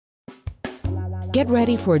Get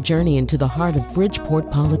ready for a journey into the heart of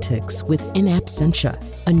Bridgeport politics with In Absentia,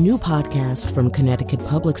 a new podcast from Connecticut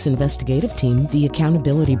Public's investigative team, The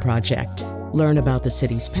Accountability Project. Learn about the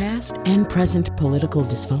city's past and present political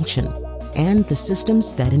dysfunction and the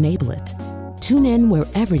systems that enable it. Tune in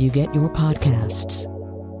wherever you get your podcasts.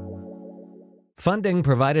 Funding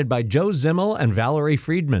provided by Joe Zimmel and Valerie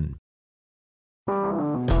Friedman.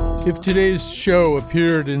 If today's show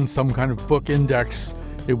appeared in some kind of book index,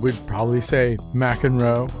 it would probably say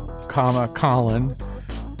McEnroe, Colin,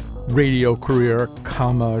 radio career,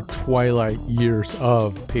 twilight years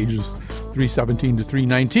of, pages 317 to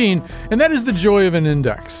 319. And that is the joy of an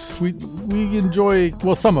index. We enjoy,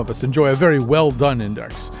 well, some of us enjoy a very well-done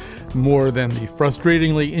index more than the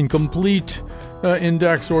frustratingly incomplete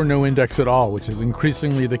index or no index at all, which is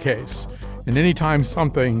increasingly the case. And anytime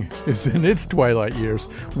something is in its twilight years,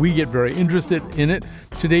 we get very interested in it.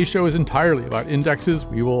 Today's show is entirely about indexes.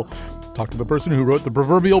 We will talk to the person who wrote the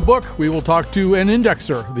proverbial book. We will talk to an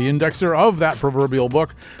indexer, the indexer of that proverbial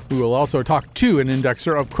book. We will also talk to an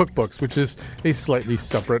indexer of cookbooks, which is a slightly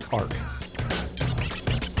separate art.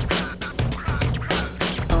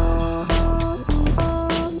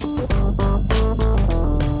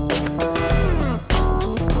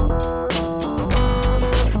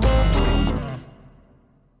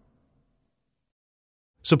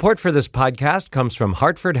 Support for this podcast comes from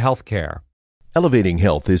Hartford Healthcare. Elevating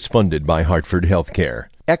Health is funded by Hartford Healthcare.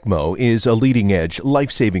 ECMO is a leading-edge,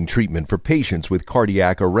 life-saving treatment for patients with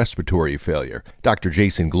cardiac or respiratory failure. Dr.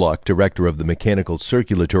 Jason Gluck, director of the Mechanical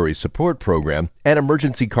Circulatory Support Program and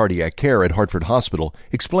Emergency Cardiac Care at Hartford Hospital,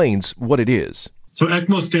 explains what it is. So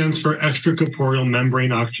ECMO stands for extracorporeal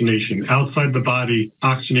membrane oxygenation, outside the body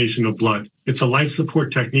oxygenation of blood. It's a life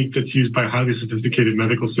support technique that's used by highly sophisticated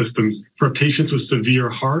medical systems for patients with severe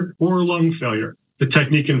heart or lung failure. The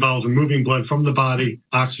technique involves removing blood from the body,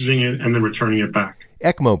 oxygenating it, and then returning it back.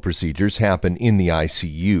 ECMO procedures happen in the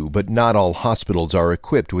ICU, but not all hospitals are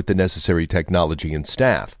equipped with the necessary technology and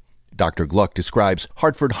staff. Dr. Gluck describes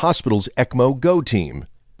Hartford Hospital's ECMO Go team.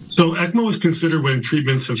 So ECMO is considered when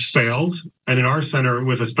treatments have failed. And in our center,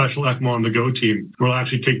 with a special ECMO on the Go team, we'll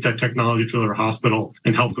actually take that technology to their hospital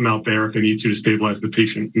and help them out there if they need to stabilize the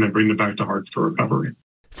patient and then bring them back to Hartford for recovery.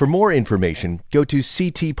 For more information, go to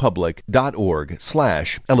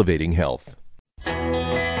ctpublic.org/elevatinghealth.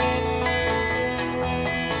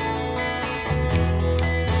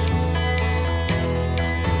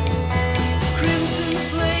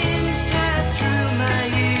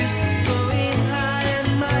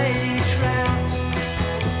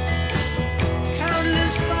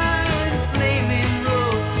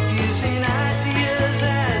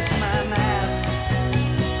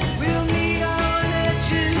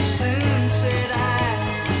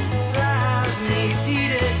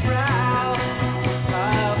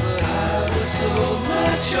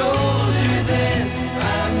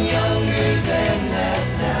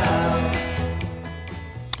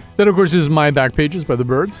 That, of course, is My Back Pages by the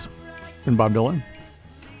Byrds and Bob Dylan.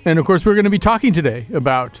 And, of course, we're going to be talking today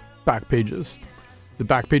about back pages. The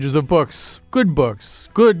back pages of books, good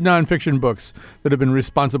nonfiction books that have been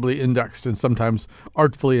responsibly indexed and sometimes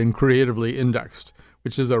artfully and creatively indexed,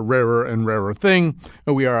 which is a rarer and rarer thing.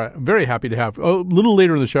 And we are very happy to have, a little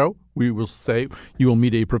later in the show, we will say you will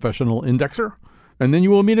meet a professional indexer. And then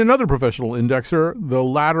you will meet another professional indexer, the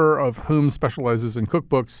latter of whom specializes in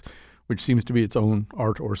cookbooks, which seems to be its own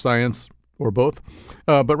art or science, or both.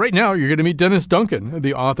 But right now, you're going to meet Dennis Duncan,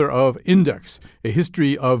 the author of Index, a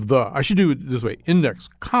history of the, I should do it this way, Index,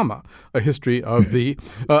 a history of the,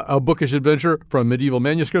 a bookish adventure from medieval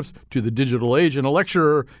manuscripts to the digital age, and a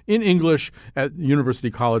lecturer in English at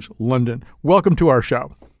University College London. Welcome to our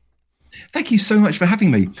show. Thank you so much for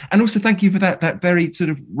having me. And also thank you for that very sort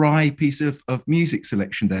of wry piece of music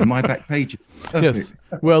selection there, My Back Page. Perfect. Yes.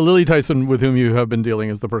 Well, Lily Tyson, with whom you have been dealing,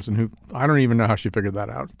 is the person who, I don't even know how she figured that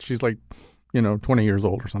out. She's like, 20 years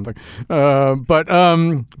old or something. But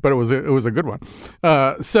it was a good one.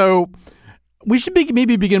 So we should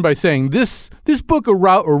maybe begin by saying this book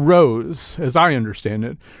arose, as I understand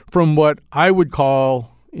it, from what I would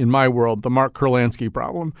call, in my world, the Mark Kurlansky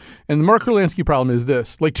problem. And the Mark Kurlansky problem is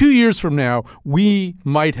this. Like 2 years from now, we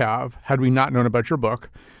might have, had we not known about your book,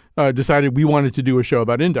 decided we wanted to do a show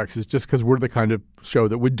about indexes just because we're the kind of show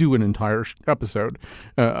that would do an entire episode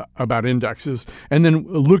about indexes. And then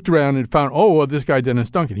looked around and found, this guy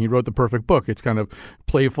Dennis Duncan, he wrote the perfect book. It's kind of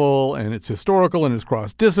playful and it's historical and it's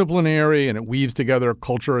cross-disciplinary and it weaves together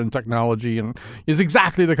culture and technology and is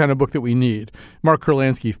exactly the kind of book that we need. Mark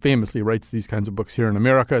Kurlansky famously writes these kinds of books here in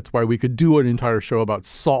America. It's why we could do an entire show about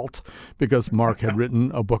salt, because Mark had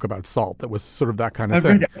written a book about salt that was sort of that kind of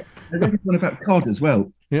thing. I read one about cod as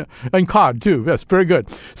well. Yeah, and cod too. Yes, very good.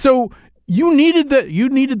 So you needed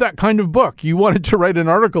that kind of book. You wanted to write an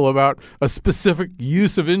article about a specific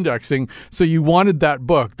use of indexing, so you wanted that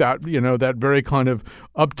book, that very kind of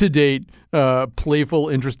up-to-date, playful,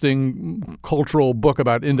 interesting cultural book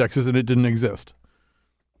about indexes, and it didn't exist.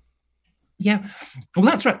 Yeah, well,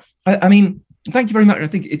 that's right. I mean, thank you very much. I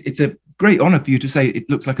think it's a great honor for you to say it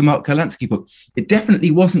looks like a Mark Kurlansky book. It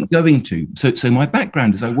definitely wasn't going to. So my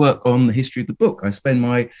background is I work on the history of the book. I spend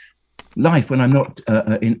my life when I'm not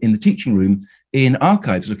in the teaching room in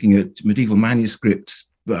archives looking at medieval manuscripts,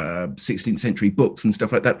 16th century books and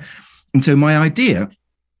stuff like that. And so my idea,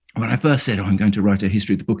 when I first said, I'm going to write a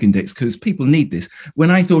history of the book index because people need this,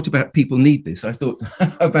 when I thought about people need this, I thought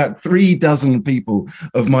about 36 people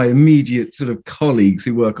of my immediate sort of colleagues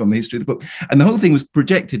who work on the history of the book. And the whole thing was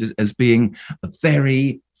projected as being a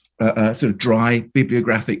very sort of dry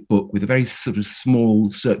bibliographic book with a very sort of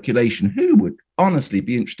small circulation. Who would honestly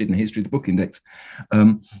be interested in the history of the book index?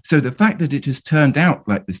 So the fact that it has turned out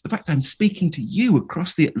like this, the fact I'm speaking to you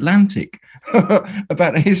across the Atlantic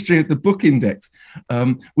about a history of the book index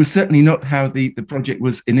was certainly not how the project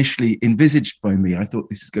was initially envisaged by me. I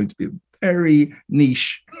thought this is going to be a very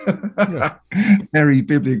niche, very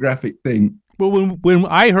bibliographic thing. Well, when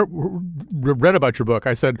I read about your book,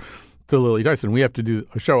 I said to Lily Dyson, we have to do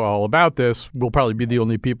a show all about this. We'll probably be the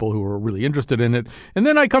only people who are really interested in it. And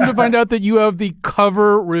then I come to find out that you have the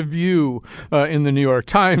cover review in the New York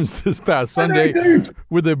Times this past Sunday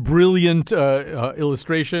with a brilliant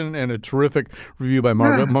illustration and a terrific review by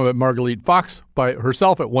Margalit Fox, by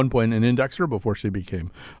herself at one point an indexer before she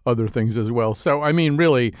became other things as well. So, I mean,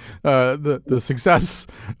 really, the success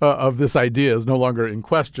of this idea is no longer in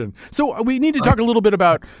question. So we need to talk a little bit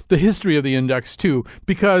about the history of the index, too,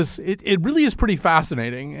 because it really is pretty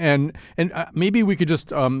fascinating, and maybe we could just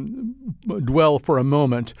dwell for a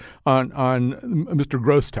moment on Mr.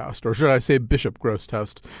 Grosseteste, or should I say Bishop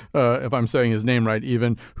Grosseteste, if I'm saying his name right,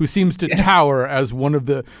 even, who seems to tower as one of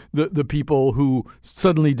the people who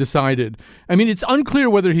suddenly decided. I mean, it's unclear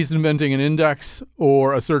whether he's inventing an index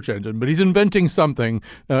or a search engine, but he's inventing something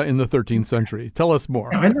in the 13th century. Tell us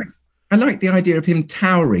more. I like the idea of him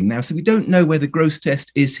towering now. So we don't know whether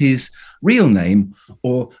Grosseteste is his real name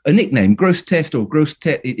or a nickname. Grosseteste or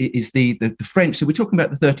Grosseteste is the French. So we're talking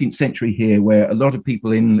about the 13th century here, where a lot of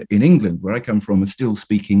people in England, where I come from, are still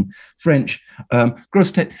speaking French.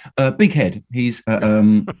 Grosseteste, Big Head. He's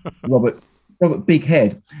Robert Big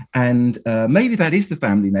Head. And maybe that is the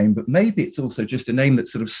family name, but maybe it's also just a name that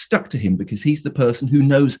sort of stuck to him because he's the person who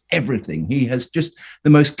knows everything. He has just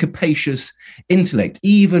the most capacious intellect.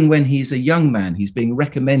 Even when he's a young man, he's being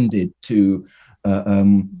recommended to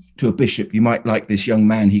a bishop. You might like this young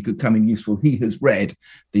man, he could come in useful. He has read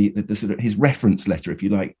the sort of his reference letter, if you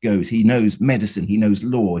like, goes. He knows medicine, he knows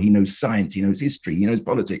law, he knows science, he knows history, he knows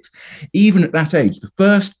politics. Even at that age, the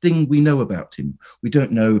first thing we know about him, we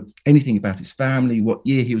don't know anything about his family, what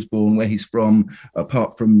year he was born, where he's from,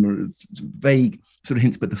 apart from vague sort of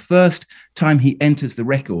hints. But the first time he enters the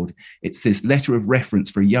record, it's this letter of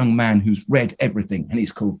reference for a young man who's read everything, and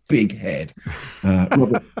he's called Big Head,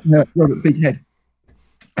 Robert Big Head.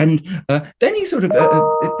 And then he sort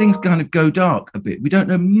of things kind of go dark a bit. We don't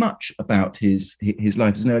know much about his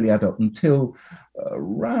life as an early adult until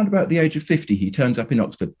around about the age of 50. He turns up in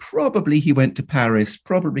Oxford. Probably he went to Paris.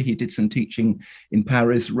 Probably he did some teaching in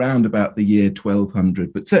Paris round about the year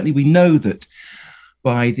 1200. But certainly we know that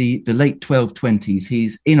by the late 1220s,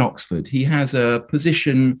 he's in Oxford. He has a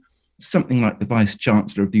position, something like the Vice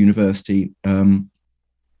Chancellor of the university,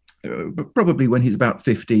 probably when he's about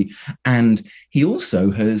 50. And he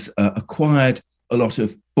also has acquired a lot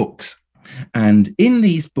of books. And in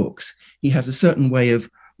these books, he has a certain way of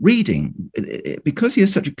reading. Because he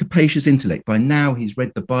has such a capacious intellect, by now he's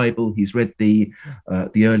read the Bible, he's read the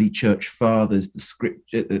early church fathers,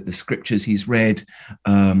 the scriptures, he's read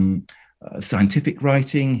scientific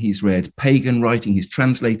writing, he's read pagan writing, he's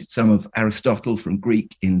translated some of Aristotle from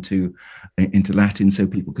Greek into Latin so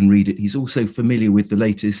people can read it. He's also familiar with the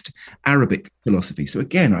latest Arabic philosophy. So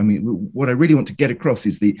again, I mean, what I really want to get across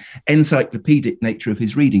is the encyclopedic nature of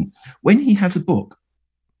his reading. When he has a book,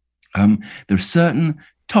 there are certain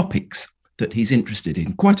topics that he's interested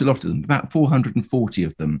in, quite a lot of them, about 440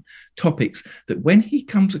 of them, topics that when he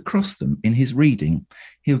comes across them in his reading,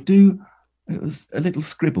 he'll do a little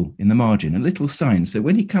scribble in the margin, a little sign. So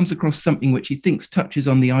when he comes across something which he thinks touches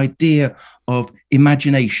on the idea of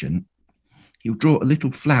imagination, he'll draw a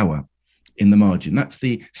little flower in the margin. That's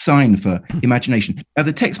the sign for imagination. Now,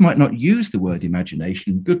 the text might not use the word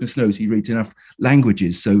imagination. Goodness knows he reads enough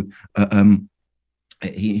languages, so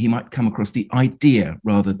he might come across the idea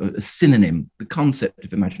rather than a synonym, the concept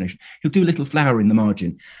of imagination. He'll do a little flower in the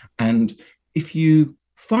margin. And if you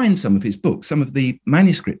find some of his books, some of the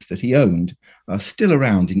manuscripts that he owned are still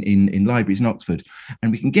around in libraries in Oxford,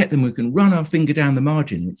 and we can get them, we can run our finger down the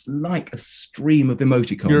margin. It's like a stream of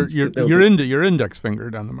emoticons. Your index finger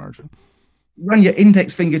down the margin. Run your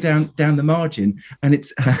index finger down the margin, and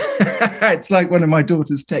it's it's like one of my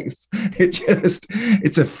daughter's texts.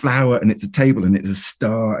 It's a flower, and it's a table, and it's a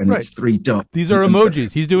star, and it's 3 dots. These are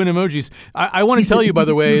emojis. He's doing emojis. I want to tell you, by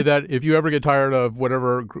the way, that if you ever get tired of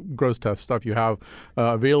whatever Grosseteste stuff you have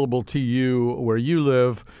available to you where you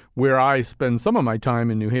live, where I spend some of my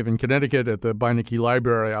time in New Haven, Connecticut at the Beinecke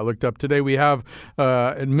Library. I looked up today. We have,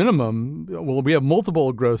 at minimum, we have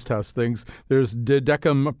multiple Grosseteste things. There's De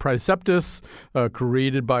Decem Praeceptus,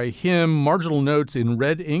 created by him, marginal notes in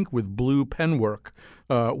red ink with blue penwork.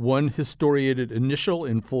 One historiated initial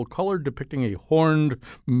in full color depicting a horned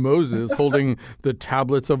Moses holding the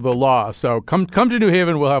tablets of the law. So come to New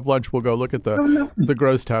Haven. We'll have lunch. We'll go look at the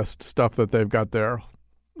Grosseteste stuff that they've got there.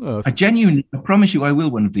 I promise you I will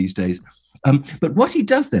one of these days. But what he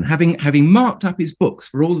does then, having marked up his books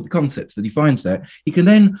for all of the concepts that he finds there, he can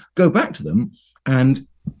then go back to them and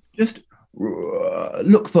just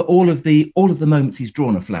look for all of the moments he's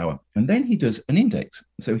drawn a flower. And then he does an index.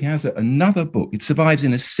 So he has another book. It survives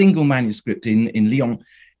in a single manuscript in Lyon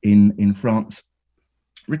in France,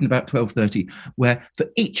 written about 1230, where for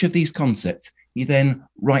each of these concepts, he then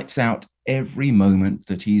writes out every moment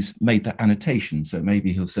that he's made that annotation. So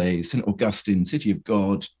maybe he'll say St. Augustine, City of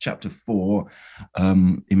God, chapter 4,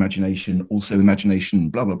 imagination, also imagination,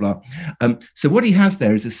 blah, blah, blah. So what he has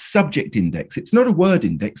there is a subject index. It's not a word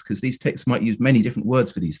index, because these texts might use many different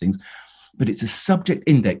words for these things, but it's a subject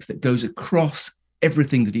index that goes across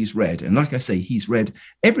everything that he's read. And like I say, he's read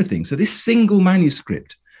everything. So this single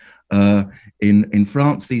manuscript in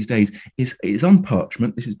France these days is on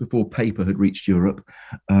parchment. This is before paper had reached Europe,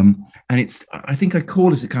 and I think I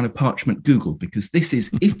call it a kind of parchment Google, because this is,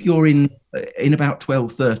 if you're in about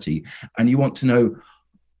 1230 and you want to know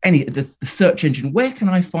the search engine, where can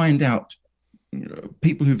I find out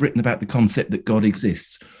people who've written about the concept that God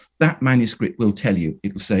exists? That manuscript will tell you.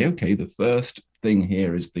 It will say, okay, the first thing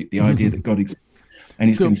here is the idea that God exists. And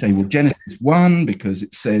he's going to say, well, Genesis 1, because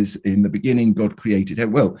it says in the beginning, God created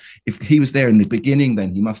heaven. Well, if he was there in the beginning,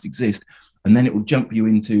 then he must exist. And then it will jump you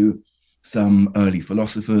into some early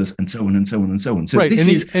philosophers and so on and so on and so on. So right.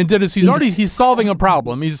 And Dennis, he's solving a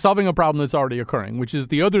problem. He's solving a problem that's already occurring, which is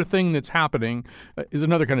the other thing that's happening is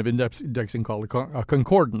another kind of indexing called a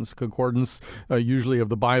concordance. Concordance, usually of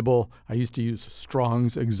the Bible. I used to use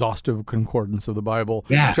Strong's Exhaustive Concordance of the Bible,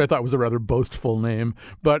 which I thought was a rather boastful name.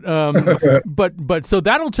 But but so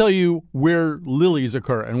that'll tell you where lilies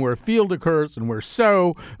occur and where field occurs and where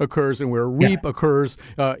sow occurs and where reap occurs.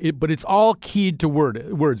 But it's all keyed to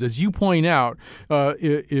words, as you point out.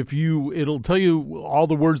 It'll tell you all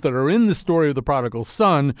the words that are in the story of the prodigal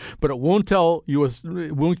son, but it won't tell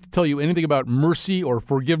you anything about mercy or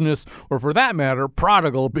forgiveness, or for that matter,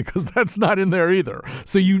 prodigal, because that's not in there either.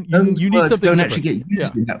 So you need something. Don't actually get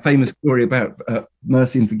used in that famous story about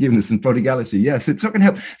mercy and forgiveness and prodigality. Yes, it's not going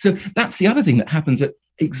to help. So that's the other thing that happens at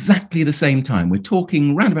exactly the same time. We're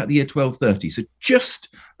talking around about the year 1230. So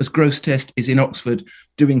just as Grosseteste is in Oxford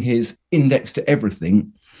doing his index to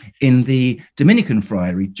everything, in the Dominican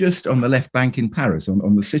friary, just on the left bank in Paris,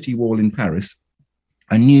 on the city wall in Paris,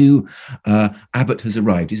 a new abbot has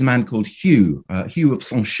arrived. He's a man called Hugh of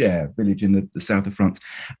Saint-Cher, village in the south of France.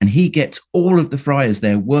 And he gets all of the friars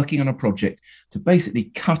there working on a project to basically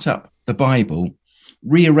cut up the Bible,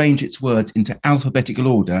 rearrange its words into alphabetical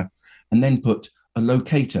order, and then put a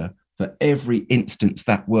locator for every instance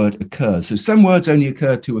that word occurs. So some words only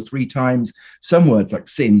occur 2 or 3 times. Some words like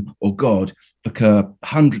sin or God occur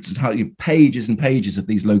hundreds of pages and pages of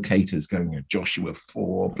these locators going Joshua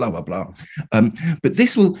 4, blah, blah, blah. But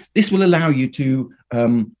this will allow you to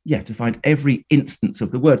find every instance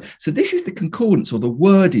of the word. So this is the concordance or the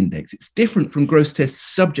word index. It's different from Grosseteste's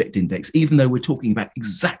subject index, even though we're talking about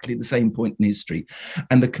exactly the same point in history.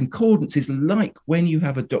 And the concordance is like when you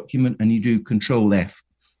have a document and you do Control F,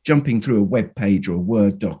 jumping through a web page or a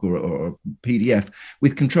Word doc or a PDF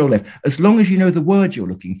with Control F. As long as you know the word you're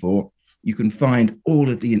looking for, you can find all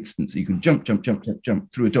of the instances. You can jump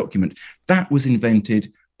through a document. That was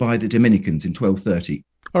invented by the Dominicans in 1230.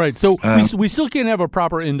 All right, so we still can't have a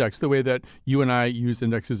proper index the way that you and I use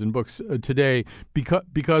indexes in books today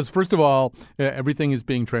because first of all, everything is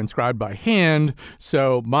being transcribed by hand.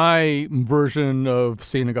 So my version of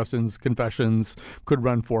St. Augustine's Confessions could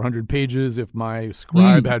run 400 pages if my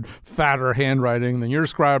scribe had fatter handwriting than your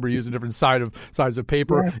scribe or used a different size of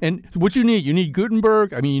paper. Yeah. And what you need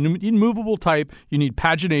Gutenberg. I mean, you need movable type. You need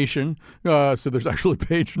pagination, so there's actually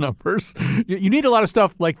page numbers. You need a lot of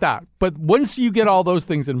stuff like that. But once you get all those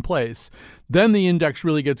things in place, then the index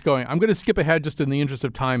really gets going. I'm going to skip ahead just in the interest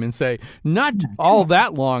of time and say not all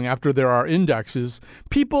that long after there are indexes,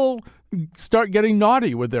 people start getting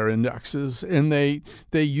naughty with their indexes, and they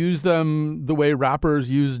use them the way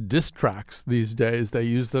rappers use diss tracks these days. They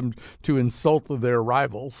use them to insult their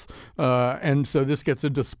rivals. And so this gets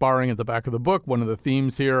into sparring at the back of the book, one of the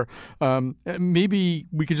themes here. Maybe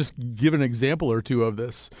we could just give an example or two of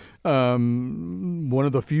this. One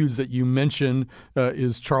of the feuds that you mention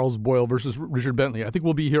is Charles Boyle versus Richard Bentley. I think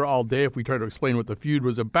we'll be here all day if we try to explain what the feud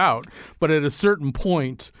was about. But at a certain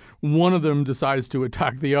point, one of them decides to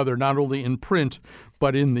attack the other, not only in print,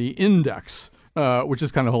 but in the index, which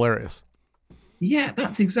is kind of hilarious. Yeah,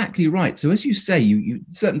 that's exactly right. So as you say, you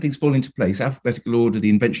certain things fall into place, alphabetical order, the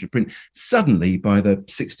invention of print. Suddenly, by the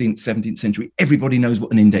 16th, 17th century, everybody knows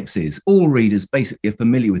what an index is. All readers basically are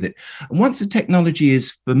familiar with it. And once the technology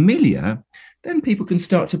is familiar, then people can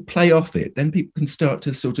start to play off it. Then people can start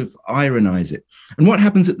to sort of ironize it. And what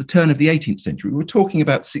happens at the turn of the 18th century? We're talking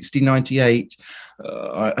about 1698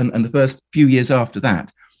 and the first few years after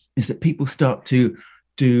that, is that people start to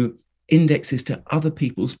do indexes to other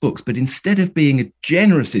people's books. But instead of being a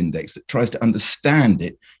generous index that tries to understand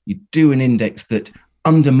it, you do an index that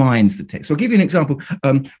undermines the text. So I'll give you an example.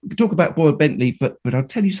 We could talk about Boyle Bentley, but I'll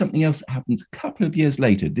tell you something else that happens a couple of years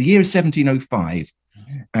later. The year is 1705.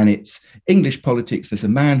 And it's English politics. There's a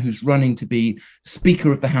man who's running to be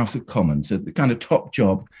Speaker of the House of Commons, so the kind of top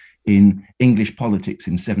job in English politics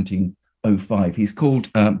in 1705. He's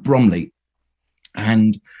called Bromley.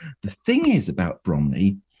 And the thing is about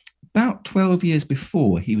Bromley, about 12 years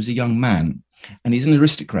before, he was a young man, and he's an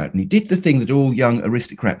aristocrat. And he did the thing that all young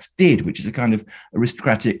aristocrats did, which is a kind of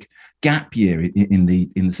aristocratic gap year in the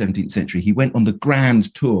 17th century. He went on the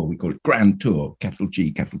Grand Tour. We call it Grand Tour, capital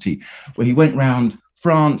G, capital T, where he went round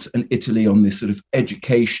France and Italy on this sort of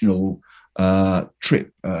educational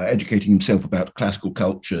trip, educating himself about classical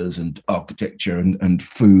cultures and architecture and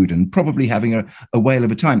food, and probably having a whale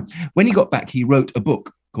of a time. When he got back, he wrote a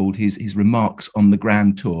book called his Remarks on the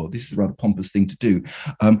Grand Tour. This is a rather pompous thing to do,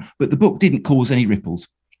 but the book didn't cause any ripples.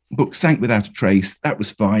 The book sank without a trace. That was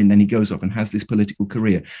fine. Then he goes off and has this political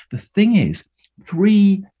career. The thing is,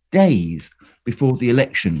 3 days before the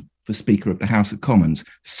election for Speaker of the House of Commons,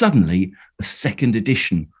 suddenly a second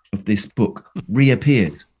edition of this book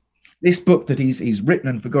reappears. This book that he's written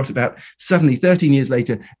and forgot about, suddenly 13 years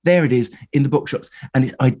later, there it is in the bookshops. And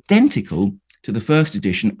it's identical to the first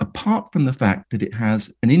edition, apart from the fact that it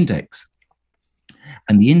has an index.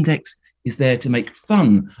 And the index is there to make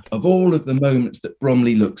fun of all of the moments that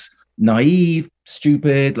Bromley looks naive,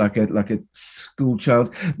 stupid, like a school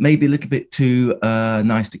child, maybe a little bit too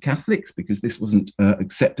nice to Catholics, because this wasn't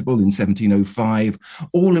acceptable in 1705.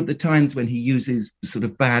 All of the times when he uses sort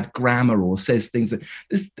of bad grammar or says things that,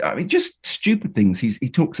 just stupid things. He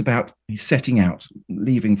talks about he's setting out,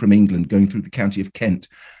 leaving from England, going through the county of Kent.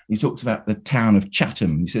 He talks about the town of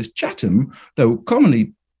Chatham. He says Chatham, though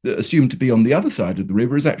commonly assumed to be on the other side of the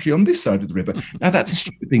river, is actually on this side of the river. Now, that's a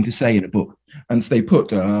stupid thing to say in a book. And so they put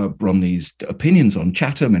Bromley's opinions on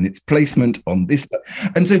Chatham and its placement on this.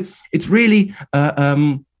 And so it's really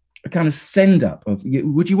a kind of send-up of,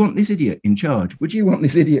 would you want this idiot in charge? Would you want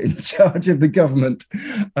this idiot in charge of the government,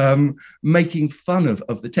 making fun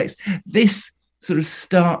of the text? This sort of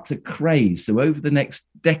starts a craze. So over the next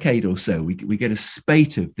decade or so, we get a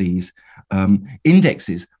spate of these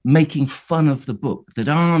indexes making fun of the book that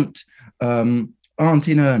aren't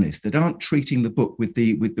in earnest, that aren't treating the book with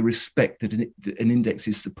the respect that an index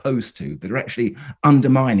is supposed to, that are actually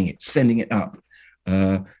undermining it, sending it up,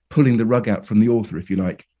 pulling the rug out from the author, if you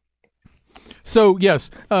like. So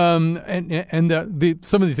yes, and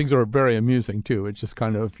some of these things are very amusing too. It's just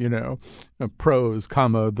kind of prose,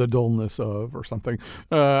 comma, the dullness of, or something.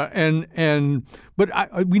 But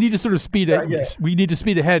we need to sort of speed it. Yeah. We need to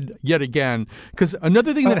speed ahead yet again, because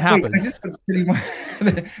another thing that happens.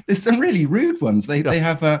 There's some really rude ones. They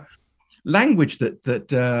have a language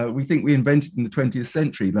that we think we invented in the 20th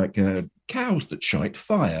century, like cows that shite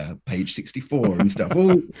fire, page 64 and stuff,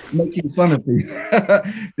 all making fun of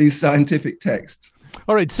these scientific texts.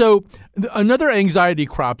 All right. So another anxiety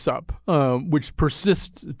crops up, which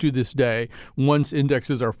persists to this day once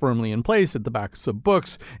indexes are firmly in place at the backs of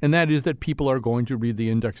books, and that is that people are going to read the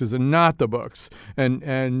indexes and not the books.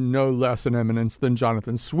 And no less an eminence than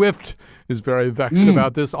Jonathan Swift is very vexed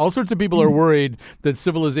about this. All sorts of people are worried that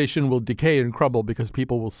civilization will decay and crumble because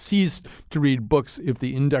people will cease to read books if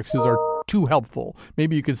the indexes are too helpful.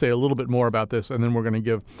 Maybe you could say a little bit more about this, and then we're going to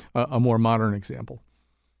give a more modern example.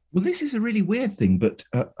 Well, this is a really weird thing, but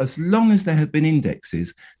as long as there have been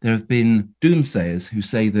indexes, there have been doomsayers who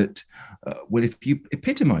say that, well, if you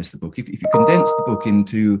epitomize the book, if you condense the book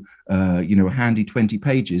into, a handy 20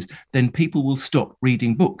 pages, then people will stop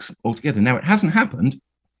reading books altogether. Now, it hasn't happened,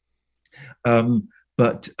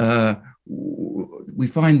 but we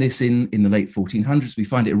find this in the late 1400s. We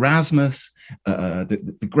find Erasmus,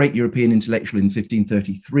 the great European intellectual in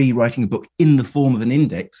 1533, writing a book in the form of an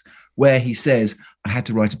index where he says, I had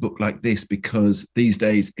to write a book like this because these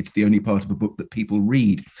days it's the only part of a book that people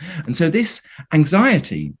read. And so this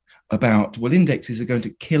anxiety about, well, indexes are going to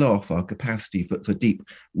kill off our capacity for deep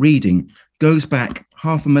reading goes back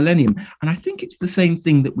half a millennium. And I think it's the same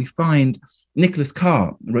thing that we find. Nicholas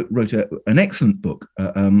Carr wrote an excellent book,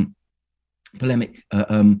 polemic,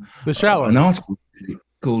 The Shallows. An article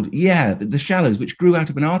called, The Shallows, which grew out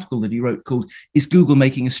of an article that he wrote called, Is Google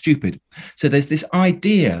Making Us Stupid? So there's this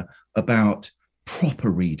idea about proper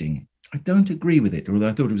reading. I don't agree with it, although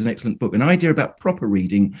I thought it was an excellent book. An idea about proper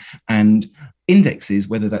reading and indexes,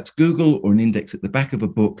 whether that's Google or an index at the back of a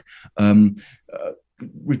book,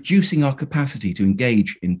 reducing our capacity to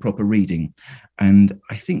engage in proper reading. And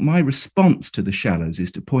I think my response to The Shallows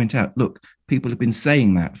is to point out, look, people have been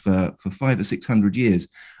saying that for 500 or 600 years,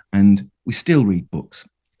 and we still read books.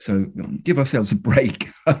 So give ourselves a break,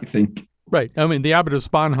 I think. Right. I mean, the abbot of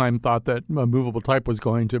Sponheim thought that movable type was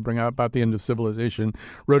going to bring about the end of civilization,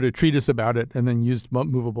 wrote a treatise about it, and then used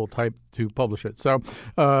movable type to publish it. So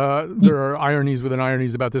there are ironies within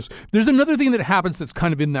ironies about this. There's another thing that happens that's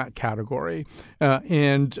kind of in that category.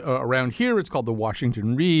 And around here, it's called the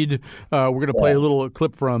Washington Read. We're going to play a little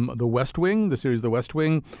clip from The West Wing, the series The West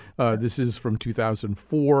Wing. This is from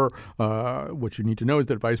 2004. What you need to know is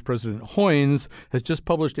that Vice President Hoynes has just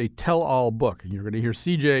published a tell-all book. And you're going to hear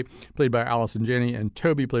CJ, played by Allison Janney, and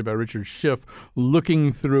Toby, played by Richard Schiff,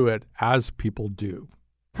 looking through it as people do.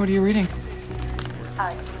 What are you reading?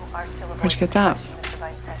 Where'd you get that?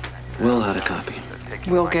 Will had a copy.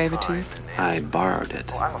 Will gave it to you? I borrowed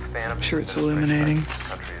it. I'm sure it's illuminating.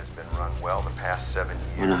 Wanna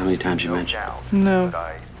know how many times you mentioned it? No,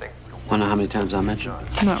 Wanna know how many times I mentioned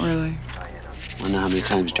it? not really. Wanna know how many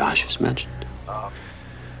times Josh has mentioned it?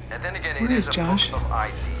 Where is Josh?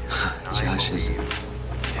 Josh is...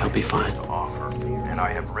 He'll be fine.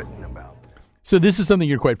 So this is something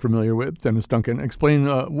you're quite familiar with, Dennis Duncan. Explain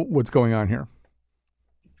what's going on here.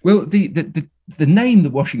 Well, the name, the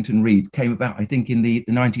Washington Read, came about, I think, in the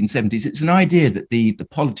 1970s. It's an idea that the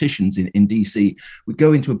politicians in DC would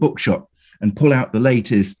go into a bookshop and pull out the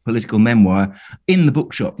latest political memoir in the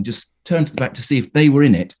bookshop and just turn to the back to see if they were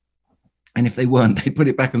in it. And if they weren't, they put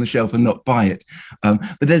it back on the shelf and not buy it. But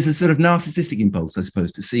there's a sort of narcissistic impulse, I suppose,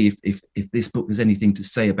 to see if this book has anything to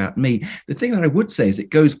say about me. The thing that I would say is it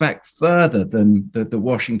goes back further than the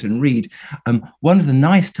Washington Read. One of the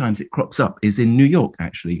nice times it crops up is in New York,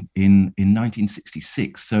 actually, in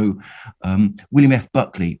 1966. So William F.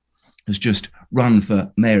 Buckley has just run for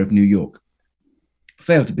mayor of New York,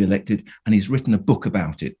 failed to be elected, and he's written a book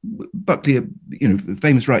about it. Buckley, a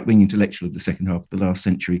famous right-wing intellectual of the second half of the last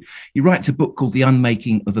century, he writes a book called The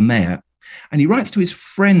Unmaking of a Mayor, and he writes to his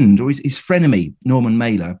friend or his frenemy, Norman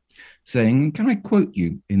Mailer, saying, can I quote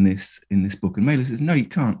you in this book? And Mailer says, no, you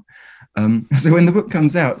can't. So when the book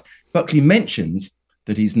comes out, Buckley mentions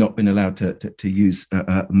that he's not been allowed to use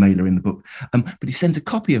Mailer in the book, but he sends a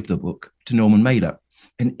copy of the book to Norman Mailer.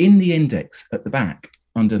 And in the index at the back,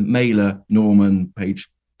 under Mailer, Norman, page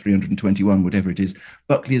 321, whatever it is,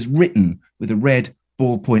 Buckley has written with a red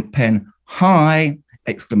ballpoint pen, "Hi!"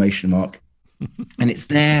 exclamation mark. And it's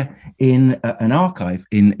there in an archive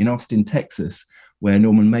in Austin, Texas, where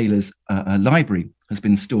Norman Mailer's library has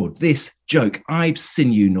been stored. This joke, I've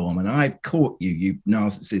seen you, Norman, I've caught you, you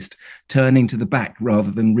narcissist, turning to the back rather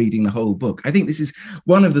than reading the whole book. I think this is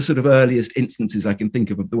one of the sort of earliest instances I can think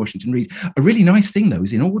of the Washington Read. A really nice thing, though,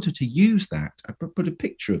 is in order to use that, I put a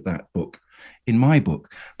picture of that book in my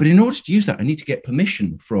book, but in order to use that, I need to get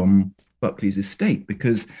permission from Buckley's estate,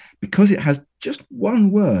 because it has just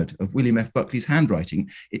one word of William F. Buckley's handwriting,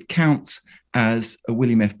 it counts as a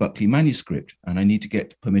William F. Buckley manuscript, and I need to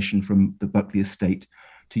get permission from the Buckley estate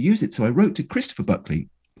to use it. So I wrote to Christopher Buckley,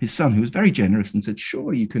 his son, who was very generous, and said,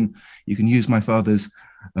 sure, you can use my father's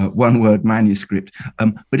one-word manuscript.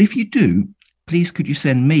 But if you do, please could you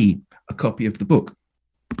send me a copy of the book?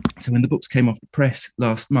 So when the books came off the press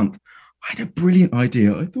last month, I had a brilliant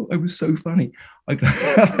idea. I thought I was so funny. I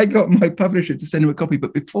got my publisher to send him a copy,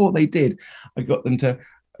 but before they did, I got them to,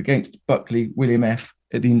 against Buckley, William F.,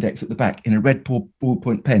 at the index at the back in a red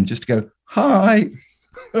ballpoint pen, just to go, hi.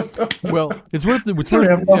 Well, it's worth it. Sorry,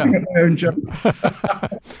 I'm laughing at my own joke.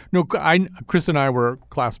 No, Chris and I were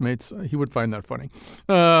classmates. He would find that funny.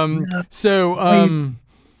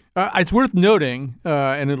 It's worth noting,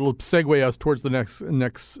 and it'll segue us towards the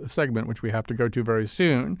next segment, which we have to go to very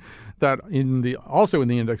soon, that also in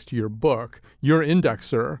the index to your book, your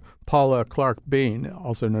indexer, Paula Clark Bain,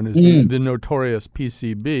 also known as the notorious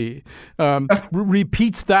PCB,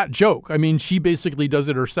 repeats that joke. I mean, she basically does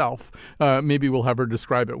it herself. Maybe we'll have her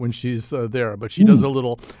describe it when she's there, but she does a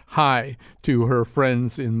little hi to her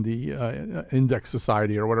friends in the Index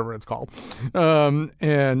Society or whatever it's called,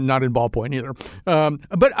 and not in ballpoint either.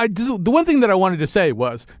 But the one thing that I wanted to say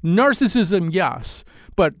was narcissism, yes.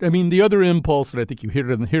 But, I mean, the other impulse, and I think you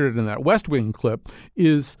hear it in that West Wing clip,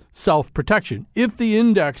 is self-protection. If the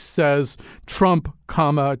index says Trump,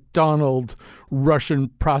 Donald, Russian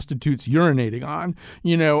prostitutes urinating on,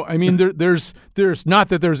 I mean, there's not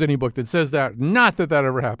that there's any book that says that, not that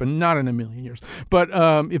ever happened, not in a million years. But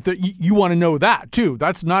if you want to know that, too,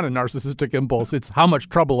 that's not a narcissistic impulse. It's how much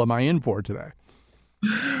trouble am I in for today?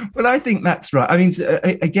 Well, I think that's right. I mean,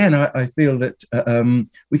 again, I feel that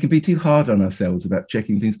we can be too hard on ourselves about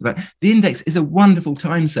checking things. The index is a wonderful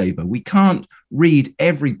time saver. We can't read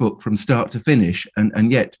every book from start to finish,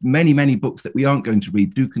 and yet many, many books that we aren't going to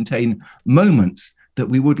read do contain moments that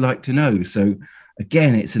we would like to know. So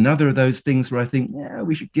again, it's another of those things where I think,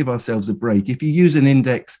 we should give ourselves a break. If you use an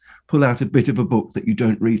index, pull out a bit of a book that you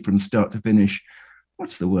don't read from start to finish.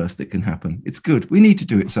 What's the worst that can happen? It's good. We need to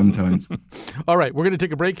do it sometimes. All right, we're going to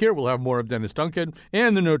take a break here. We'll have more of Dennis Duncan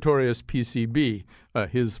and the notorious PCB,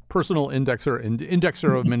 his personal indexer and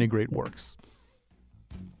indexer of many great works.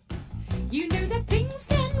 You know that things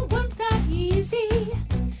then weren't that easy.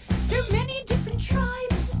 So many different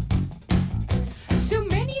tribes, so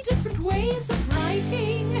many different ways of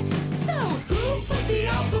writing. So who put the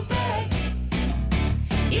alphabet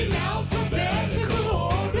in alphabetical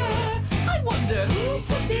order? I wonder who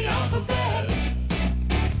put the alphabet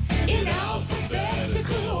in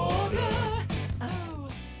alphabetical order. Oh.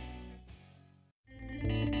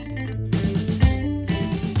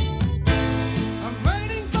 I'm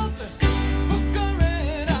writing about the book I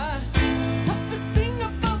read. I have to sing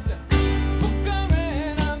about the book I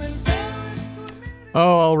read. I'm embarrassed to admit it.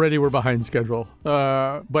 Oh, already we're behind schedule.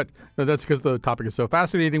 But that's because the topic is so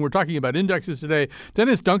fascinating. We're talking about indexes today.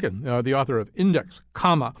 Dennis Duncan, the author of Index,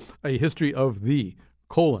 A History of the,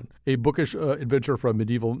 a bookish adventure from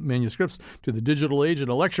medieval manuscripts to the digital age, and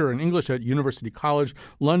a lecturer in English at University College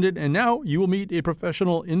London. And now you will meet a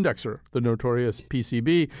professional indexer, the notorious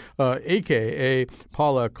PCB, a.k.a.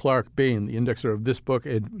 Paula Clark Bain, the indexer of this book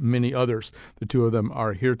and many others. The two of them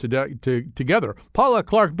are here today together. Paula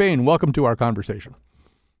Clark Bain, welcome to our conversation.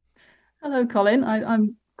 Hello, Colin.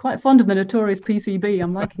 I'm quite fond of the notorious PCB.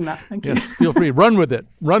 I'm liking that. Thank you. Yes, feel free. Run with it.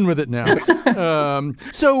 Run with it now.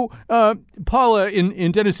 Paula,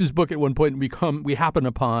 in Dennis's book, at one point we happen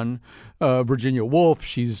upon Virginia Woolf.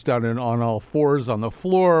 She's down on all fours on the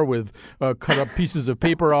floor with cut up pieces of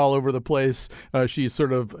paper all over the place. She's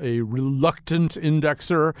sort of a reluctant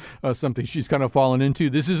indexer, something she's kind of fallen into.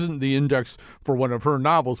 This isn't the index for one of her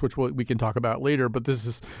novels, which we can talk about later, but this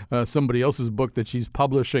is somebody else's book that she's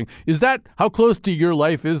publishing. How close to your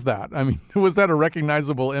life is that? I mean, was that a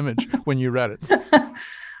recognizable image when you read it?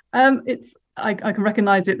 I can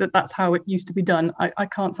recognize it that's how it used to be done. I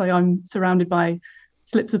can't say I'm surrounded by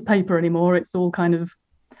slips of paper anymore. It's all kind of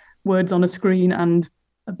words on a screen and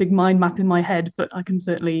a big mind map in my head, but I can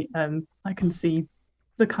certainly I can see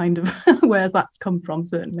the kind of where that's come from,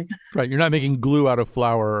 certainly. Right. You're not making glue out of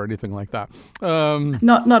flour or anything like that.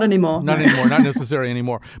 Not anymore. Not anymore. Not necessary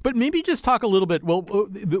anymore. But maybe just talk a little bit. Well,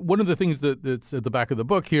 one of the things that's at the back of the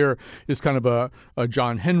book here is kind of a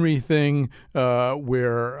John Henry thing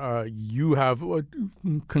where you have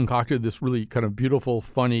concocted this really kind of beautiful,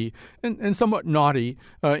 funny, and somewhat naughty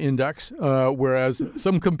index, whereas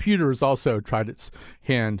some computers also tried its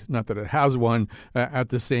hand, not that it has one, at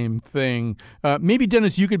the same thing. Maybe,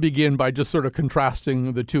 Dennis, you could begin by just sort of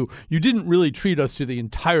contrasting the two. You didn't really treat us to the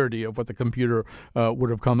entirety of what the computer would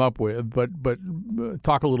have come up with, but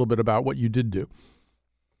talk a little bit about what you did do.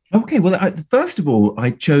 Okay, well, first of all,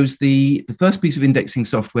 I chose the first piece of indexing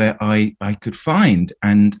software I could find,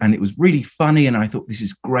 and it was really funny, and I thought, this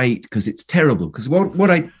is great because it's terrible. Because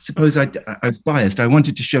what I suppose I was biased. I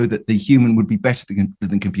wanted to show that the human would be better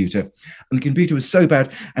than computer, and the computer was so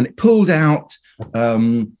bad, and it pulled out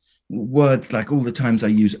words like all the times I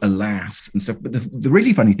use alas and stuff. But the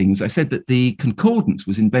really funny thing was I said that the concordance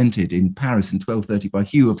was invented in Paris in 1230 by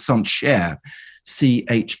Hugh of Saint-Cher,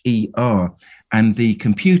 Cher, and the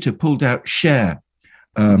computer pulled out Cher,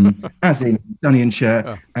 as in Sonny and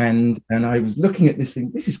Cher. And I was looking at this thing.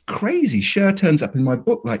 This is crazy. Cher turns up in my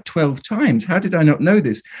book like 12 times. How did I not know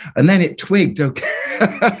this? And then it twigged. Okay,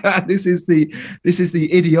 this is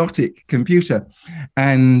the idiotic computer.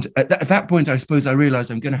 And at that point, I suppose I realized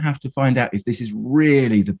I'm going to have to find out if this is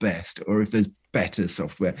really the best or if there's better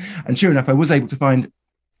software. And sure enough, I was able to find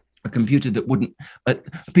a computer that wouldn't, a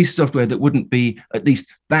piece of software that wouldn't be at least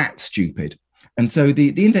that stupid. And so the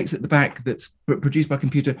index at the back that's produced by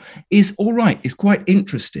computer is all right. It's quite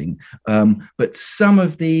interesting. But some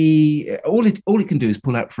of all it can do is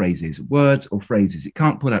pull out phrases, words or phrases. It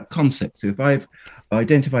can't pull out concepts. So if I've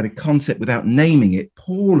identified a concept without naming it,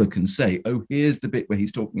 Paula can say, oh, here's the bit where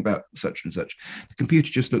he's talking about such and such. The computer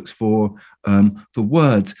just looks for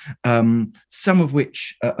words, some of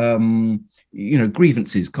which,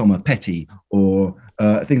 grievances, petty, or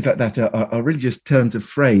things like that are really just turns of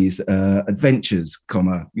phrase, adventures,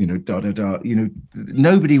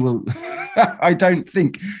 nobody will, I don't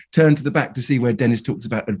think, turn to the back to see where Dennis talks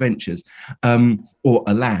about adventures, or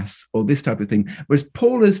alas, or this type of thing. Whereas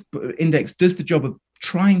Paula's index does the job of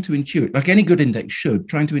trying to intuit, like any good index should,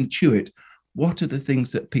 trying to intuit what are the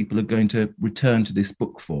things that people are going to return to this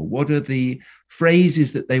book for? What are the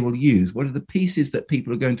phrases that they will use? What are the pieces that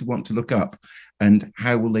people are going to want to look up? And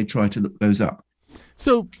how will they try to look those up?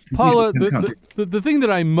 So, Paula, the thing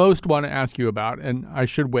that I most want to ask you about, and I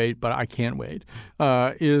should wait, but I can't wait,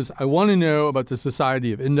 is I want to know about the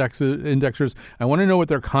Society of Indexers. I want to know what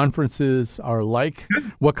their conferences are like,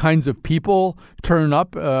 what kinds of people turn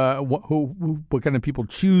up, what kind of people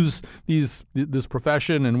choose this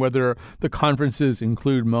profession, and whether the conferences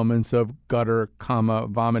include moments of gutter,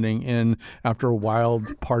 vomiting in after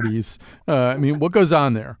wild parties. What goes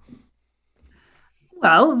on there?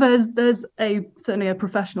 Well, there's certainly a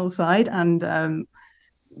professional side and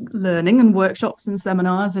learning and workshops and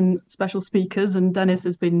seminars and special speakers. And Dennis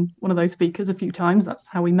has been one of those speakers a few times. That's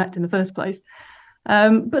how we met in the first place.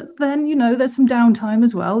 But then, there's some downtime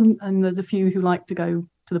as well. And there's a few who like to go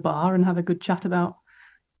to the bar and have a good chat about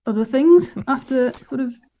other things after sort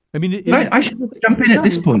of. I should jump in at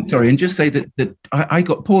this point, sorry, and just say that I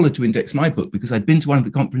got Paula to index my book because I'd been to one of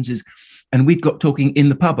the conferences and we'd got talking in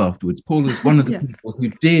the pub afterwards. Paula's one of the people who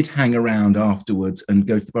did hang around afterwards and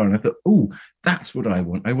go to the bar. And I thought, oh, that's what I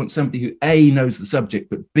want. I want somebody who A, knows the subject,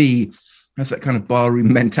 but B, has that kind of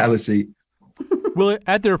barroom mentality. Well,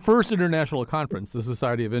 at their first international conference, the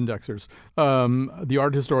Society of Indexers, the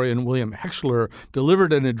art historian William Hechsler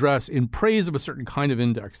delivered an address in praise of a certain kind of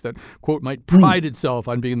index that, quote, might pride itself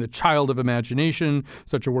on being the child of imagination.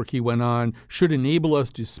 Such a work, he went on, should enable us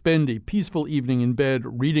to spend a peaceful evening in bed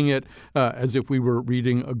reading it as if we were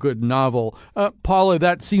reading a good novel. Paula,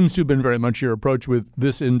 that seems to have been very much your approach with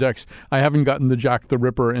this index. I haven't gotten the Jack the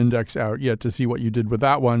Ripper index out yet to see what you did with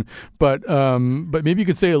that one. But maybe you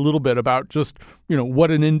could say a little bit about just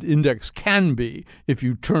what an index can be if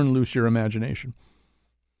you turn loose your imagination.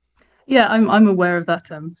 Yeah, I'm aware of that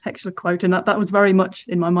Hechsler quote, and that was very much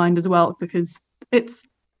in my mind as well, because it's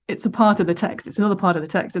a part of the text. It's another part of the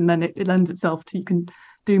text, and then it lends itself to, you can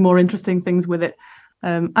do more interesting things with it,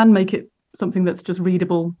 and make it something that's just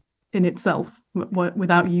readable in itself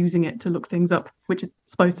without using it to look things up, which is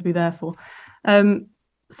supposed to be there for.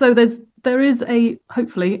 So there is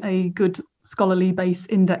hopefully a good scholarly base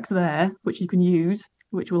index there, which you can use,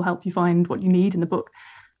 which will help you find what you need in the book.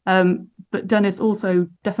 But Dennis also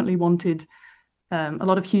definitely wanted a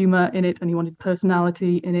lot of humour in it, and he wanted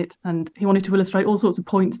personality in it, and he wanted to illustrate all sorts of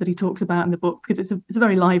points that he talks about in the book, because it's a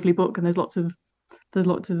very lively book, and there's lots of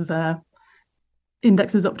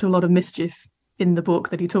indexes up to a lot of mischief in the book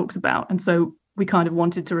that he talks about, and so we kind of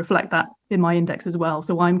wanted to reflect that in my index as well.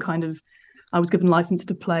 So I was given license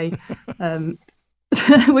to play.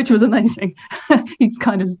 Which was amazing. He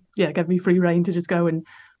kind of gave me free rein to just go and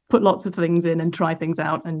put lots of things in and try things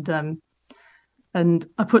out, and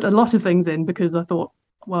I put a lot of things in because I thought,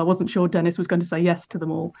 well, I wasn't sure Dennis was going to say yes to them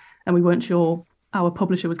all, and we weren't sure our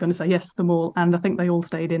publisher was going to say yes to them all, and I think they all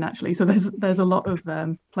stayed in actually. So there's a lot of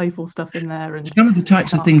playful stuff in there, and some of the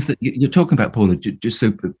types of things that you're talking about, Paula, just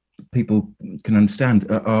so people can understand,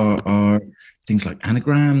 are things like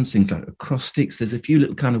anagrams, things like acrostics. There's a few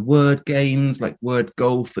little kind of word games like word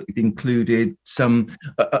golf that you've included, some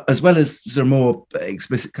as well as some more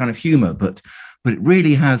explicit kind of humor, but it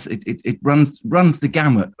really has it runs the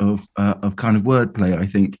gamut of kind of wordplay, I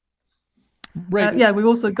think. Right. We've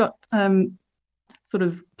also got sort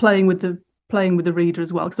of playing with the reader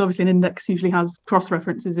as well, because obviously an index usually has cross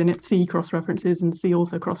references in it, C cross references and C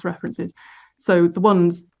also cross references. So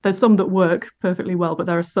there's some that work perfectly well, but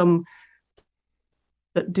there are some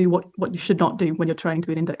that do what you should not do when you're trying to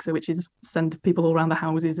be an indexer, which is send people all around the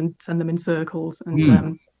houses and send them in circles.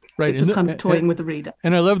 And right. It's just kind of toying with the reader.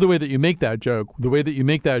 And I love the way that you make that joke. The way that you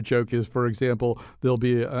make that joke is, for example, there'll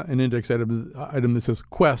be an index item that says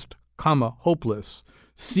quest, comma, hopeless,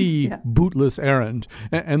 C, bootless errand.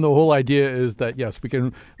 And the whole idea is that, yes, we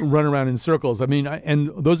can run around in circles. I mean,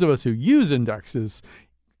 and those of us who use indexes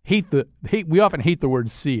we often hate the word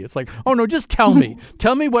C. It's like, oh no, just tell me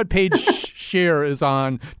what page share is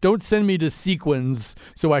on. Don't send me to sequins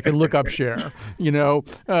so I can look up share, but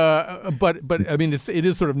I mean, it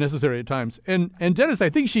is sort of necessary at times. And Dennis, I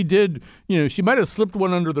think she did, she might have slipped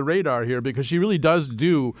one under the radar here, because she really does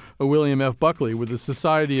do a William F. Buckley with the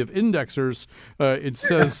Society of Indexers. It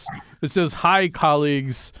says, hi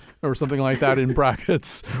colleagues, or something like that in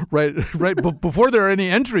brackets, right before there are any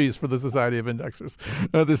entries for the Society of Indexers.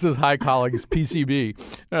 This is hi colleagues PCB.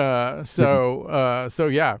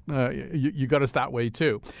 You got us that way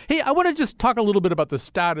too. Hey, I want to just talk a little bit about the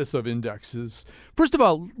status of indexes. First of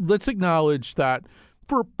all, let's acknowledge that,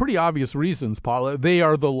 for pretty obvious reasons, Paula, they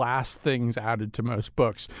are the last things added to most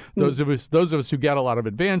books. Those of us who get a lot of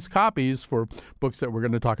advanced copies for books that we're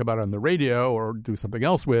going to talk about on the radio or do something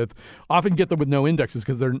else with, often get them with no indexes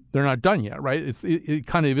because they're not done yet, right? It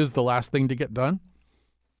kind of is the last thing to get done.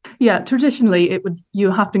 Yeah, traditionally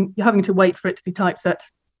you're having to wait for it to be typeset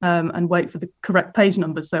and wait for the correct page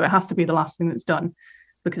numbers. So it has to be the last thing that's done,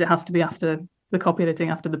 because it has to be after the copy editing,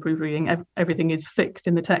 after the proofreading. Everything is fixed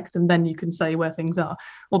in the text, and then you can say where things are.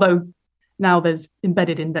 Although now there's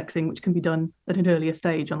embedded indexing, which can be done at an earlier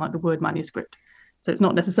stage on like the Word manuscript. So it's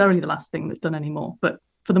not necessarily the last thing that's done anymore, but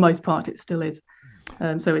for the most part it still is.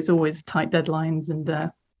 So it's always tight deadlines and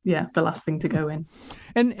the last thing to go in.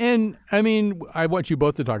 And I mean, I want you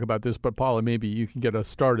both to talk about this, but Paula, maybe you can get us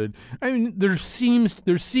started. I mean, there seem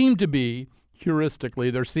to be,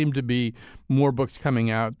 heuristically, there seem to be more books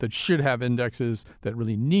coming out that should have indexes, that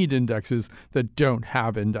really need indexes, that don't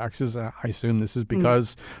have indexes. I assume this is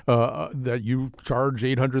because that you charge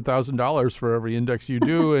 $800,000 for every index you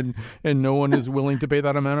do, and no one is willing to pay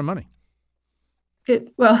that amount of money.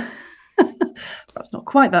 Perhaps not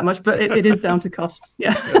quite that much, but it is down to costs.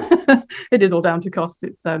 Yeah, it is all down to costs.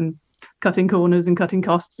 It's cutting corners and cutting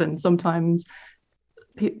costs, and sometimes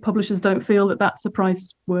publishers don't feel that that's a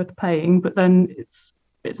price worth paying, but then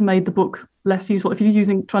it's made the book less useful. If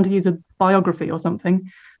you're trying to use a biography or something,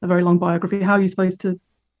 a very long biography, how are you supposed to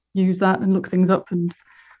use that and look things up and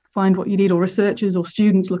find what you need, or researchers or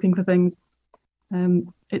students looking for things?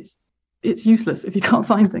 It's useless if you can't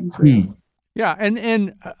find things, really. Yeah,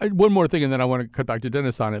 and one more thing, and then I want to cut back to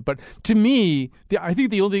Dennis on it. But to me, I think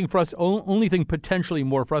the only thing potentially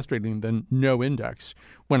more frustrating than no index,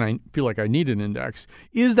 when I feel like I need an index,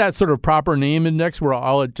 is that sort of proper name index where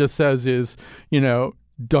all it just says is,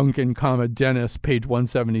 Duncan, Dennis, page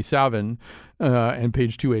 177 and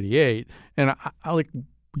page 288, and I like.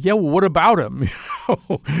 Yeah, well, what about him?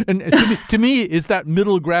 And to me, it's that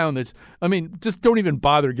middle ground just don't even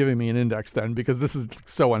bother giving me an index then, because this is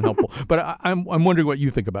so unhelpful. But I'm wondering what you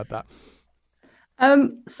think about that.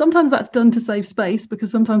 Sometimes that's done to save space, because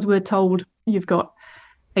sometimes we're told you've got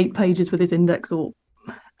 8 pages with this index or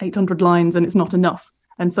 800 lines and it's not enough.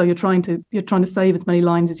 And so you're trying to save as many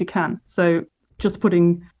lines as you can. So just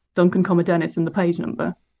putting Duncan, Dennis in the page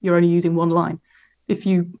number, you're only using 1 line. If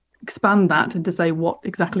you expand that and to say what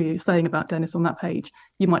exactly you're saying about Dennis on that page,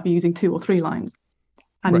 you might be using 2 or 3 lines,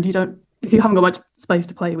 and right. If you haven't got much space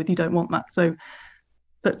to play with, you don't want that. So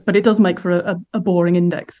but it does make for a boring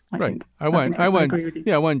index, I think. I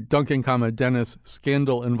went Duncan, Dennis,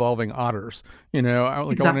 scandal involving otters. Exactly. I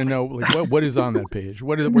want to know what is on that page.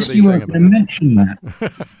 What are they saying about mention that?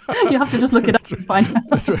 You have to just look it up and find out.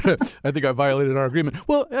 That's right. I think I violated our agreement.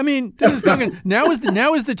 Well, I mean, Dennis Duncan, now is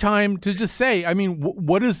the time to just say, I mean,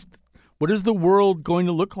 what is the world going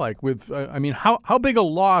to look like with, how big a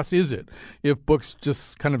loss is it if books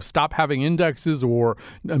just kind of stop having indexes, or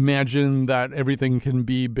imagine that everything can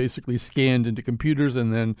be basically scanned into computers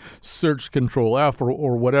and then search Control F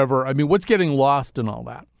or whatever? I mean, what's getting lost in all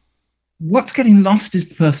that? what's getting lost is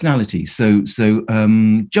the personality. So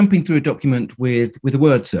jumping through a document with a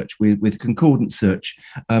word search, with concordant search,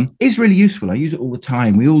 is really useful. I use it all the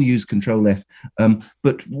time. We all use Control F.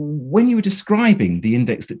 But when you were describing the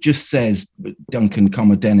index that just says Duncan,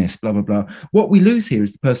 Dennis, blah, blah, blah, what we lose here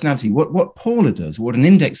is the personality. What Paula does, what an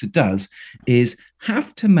indexer does, is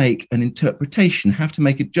have to make an interpretation, have to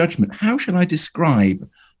make a judgment. How shall I describe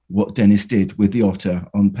what Dennis did with the otter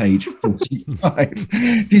on page 45?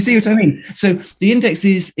 Do you see what I mean? So the index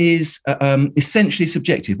is essentially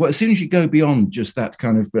subjective. Well, as soon as you go beyond just that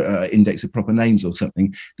kind of index of proper names or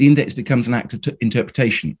something, the index becomes an act of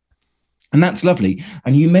interpretation. And that's lovely.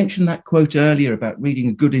 And you mentioned that quote earlier about reading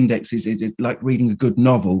a good index is like reading a good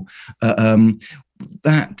novel.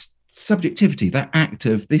 That subjectivity, that act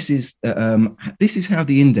of this is how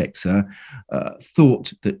the indexer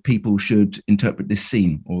thought that people should interpret this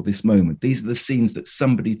scene or this moment. These are the scenes that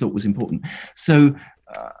somebody thought was important. So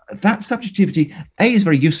that subjectivity, is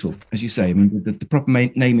very useful, as you say. I mean, the proper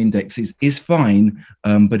name index is fine,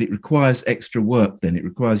 but it requires extra work. Then it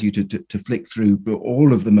requires you to flick through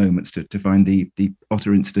all of the moments to find the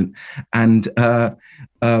otter incident, and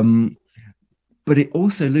but it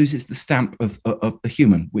also loses the stamp of the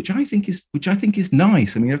human, which I think is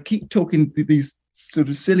nice. I mean, I keep talking these sort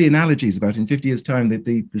of silly analogies about in 50 years' time that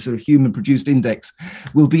the sort of human-produced index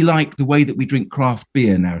will be like the way that we drink craft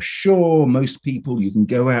beer now. Sure, most people, you can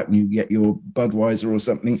go out and you get your Budweiser or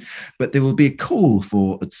something, but there will be a call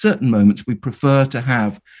for, at certain moments, we prefer to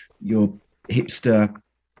have your hipster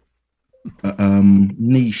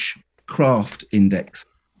niche craft index.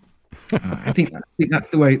 I think that's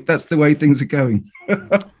the way things are going.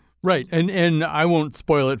 Right, and I won't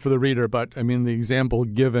spoil it for the reader, but I mean the example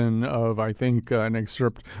given of, I think, an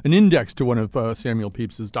index to one of Samuel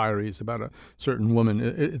Pepys's diaries about a certain woman.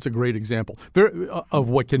 It's a great example of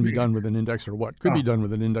what can be done with an index, or what could be done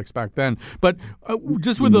with an index back then. But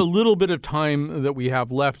just with a little bit of time that we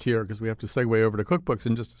have left here, because we have to segue over to cookbooks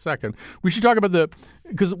in just a second, we should talk about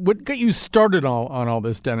because what got you started on all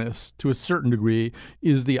this, Dennis, to a certain degree,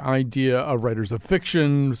 is the idea of writers of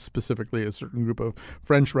fiction, specifically a certain group of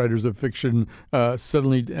French writers of fiction,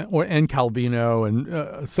 suddenly, and Calvino,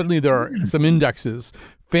 and suddenly there are some indexes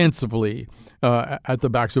fancifully at the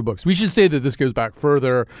backs of books. We should say that this goes back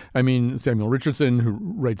further. I mean, Samuel Richardson, who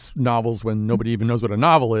writes novels when nobody even knows what a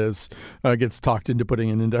novel is, gets talked into putting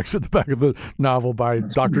an index at the back of the novel by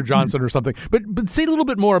Dr. Johnson or something. But say a little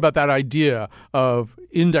bit more about that idea of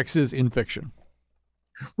indexes in fiction.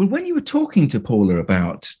 Well, when you were talking to Paula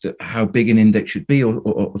about how big an index should be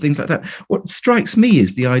or things like that, what strikes me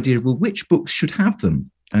is the idea of, well, which books should have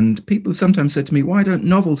them? And people sometimes said to me, why don't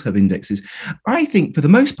novels have indexes? I think for the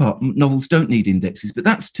most part, novels don't need indexes, but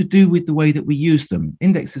that's to do with the way that we use them.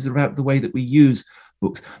 Indexes are about the way that we use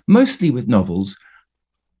books. Mostly with novels,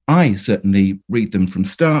 I certainly read them from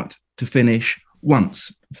start to finish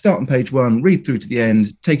once. Start on page 1, read through to the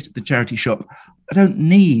end, take it to the charity shop. I don't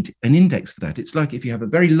need an index for that. It's like if you have a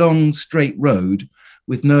very long straight road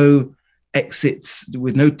with no exits,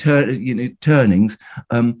 with no turnings,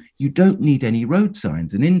 you don't need any road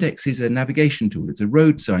signs. An index is a navigation tool. It's a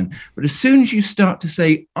road sign. But as soon as you start to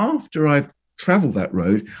say, after I've traveled that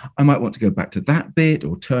road, I might want to go back to that bit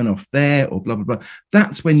or turn off there or blah, blah, blah,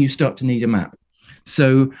 that's when you start to need a map.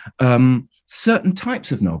 So certain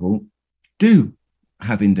types of novel do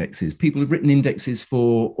have indexes. People have written indexes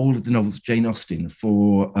for all of the novels of Jane Austen,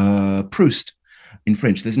 for Proust in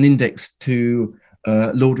French. There's an index to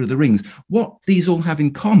Lord of the Rings. What these all have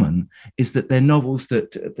in common is that they're novels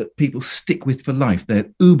that people stick with for life. They're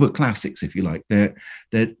uber classics, if you like. They're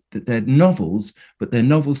novels, but they're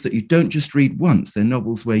novels that you don't just read once. They're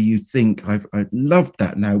novels where you think, I loved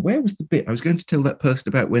that. Now, where was the bit? I was going to tell that person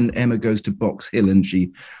about when Emma goes to Box Hill and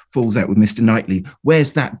she falls out with Mr. Knightley.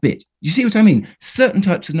 Where's that bit? You see what I mean? Certain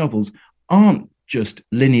types of novels aren't just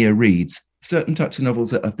linear reads. Certain types of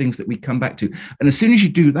novels are things that we come back to. And as soon as you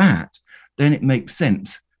do that, then it makes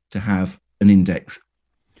sense to have an index.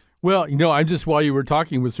 Well, I just, while you were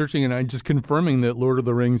talking, was searching, and I'm just confirming that Lord of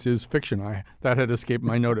the Rings is fiction. That had escaped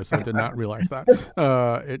my notice. I did not realize that.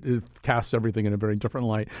 It casts everything in a very different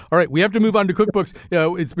light. All right, we have to move on to cookbooks.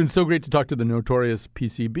 It's been so great to talk to the notorious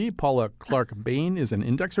PCB. Paula Clark Bain is an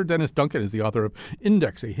indexer. Dennis Duncan is the author of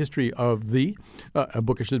Index, A History of a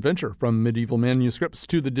Bookish Adventure from Medieval Manuscripts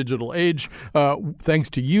to the Digital Age.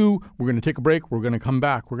 Thanks to you. We're going to take a break. We're going to come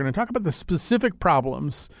back. We're going to talk about the specific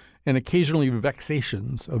problems and occasionally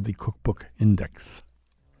vexations of the cookbook index.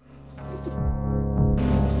 I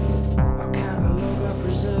catalog, I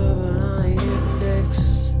preserve, and I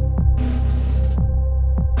index.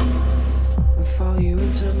 And follow you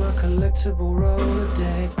into my collectible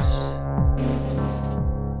Rolodex.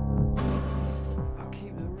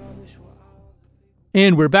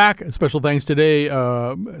 And we're back. Special thanks today,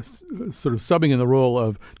 sort of subbing in the role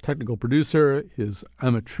of technical producer is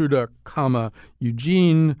Amatruda,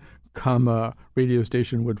 Eugene, radio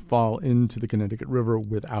station would fall into the Connecticut River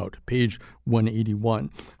without, page 181.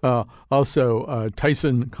 Also,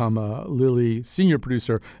 Tyson, Lily, senior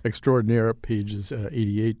producer extraordinaire, pages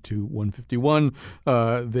 88 to 151.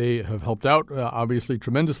 They have helped out, obviously,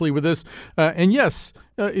 tremendously with this. And yes,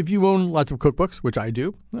 if you own lots of cookbooks, which I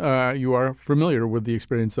do, you are familiar with the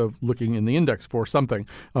experience of looking in the index for something.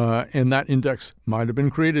 And that index might have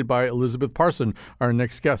been created by Elizabeth Parson, our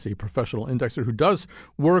next guest, a professional indexer who does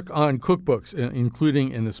work on cookbooks,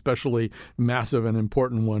 including an especially massive and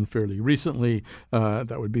important one fairly recently.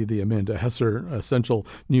 That would be the Amanda Hesser Essential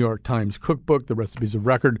New York Times Cookbook, The Recipes of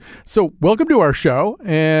Record. So welcome to our show,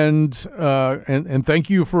 and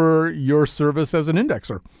thank you for your service as an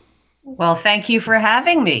indexer. Well, thank you for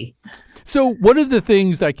having me. So one of the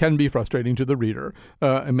things that can be frustrating to the reader,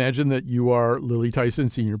 imagine that you are Lily Tyson,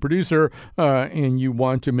 senior producer, and you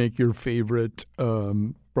want to make your favorite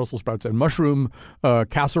Brussels sprouts and mushroom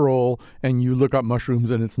casserole, and you look up mushrooms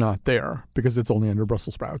and it's not there because it's only under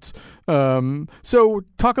Brussels sprouts. So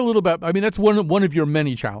talk a little bit. I mean, that's one of your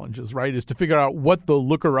many challenges, right? Is to figure out what the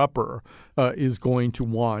looker-upper is going to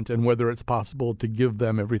want and whether it's possible to give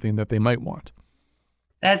them everything that they might want.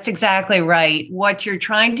 That's exactly right. What you're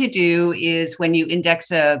trying to do is when you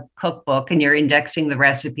index a cookbook and you're indexing the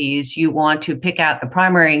recipes, you want to pick out the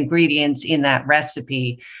primary ingredients in that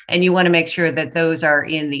recipe, and you want to make sure that those are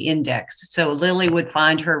in the index. So Lily would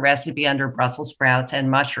find her recipe under Brussels sprouts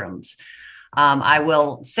and mushrooms. I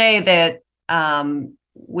will say that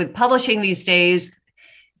with publishing these days,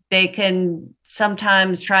 they can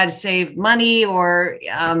sometimes try to save money or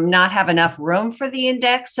not have enough room for the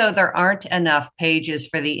index. So there aren't enough pages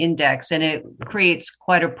for the index. And it creates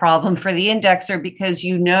quite a problem for the indexer because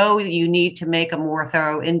you need to make a more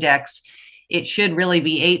thorough index. It should really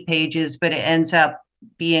be 8 pages, but it ends up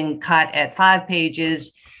being cut at 5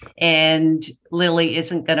 pages. And Lily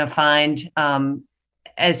isn't going to find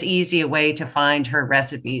as easy a way to find her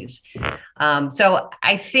recipes. So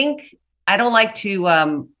I don't like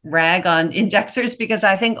to rag on indexers because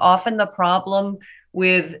I think often the problem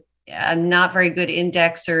with not very good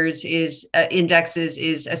indexes is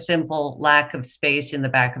a simple lack of space in the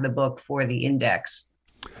back of the book for the index.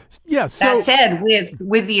 Yeah. So that said,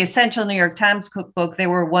 with the Essential New York Times Cookbook, they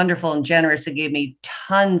were wonderful and generous and gave me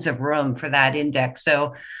tons of room for that index.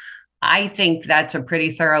 So I think that's a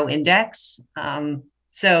pretty thorough index.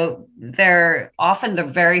 So they're often the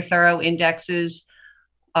very thorough indexes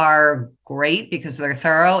are great because they're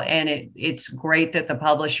thorough, and it's great that the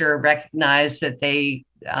publisher recognized that they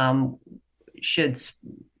should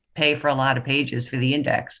pay for a lot of pages for the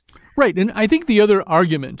index. Right. And I think the other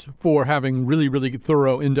argument for having really, really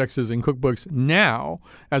thorough indexes in cookbooks now,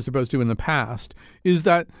 as opposed to in the past, is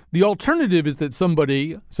that the alternative is that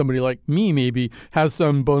somebody like me maybe has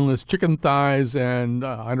some boneless chicken thighs and,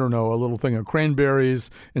 a little thing of cranberries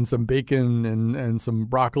and some bacon and some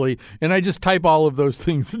broccoli. And I just type all of those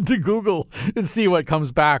things into Google and see what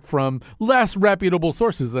comes back from less reputable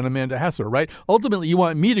sources than Amanda Hesser, right? Ultimately, you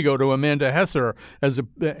want me to go to Amanda Hesser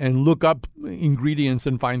and look up ingredients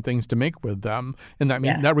and find things to make with them. And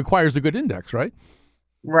that requires a good index, right?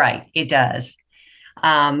 Right. It does.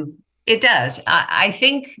 It does. I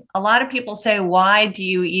think a lot of people say, why do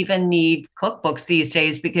you even need cookbooks these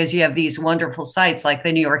days? Because you have these wonderful sites like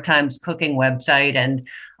the New York Times cooking website and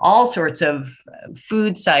all sorts of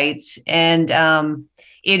food sites. And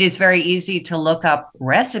it is very easy to look up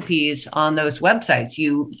recipes on those websites.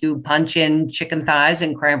 You punch in chicken thighs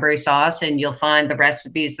and cranberry sauce, and you'll find the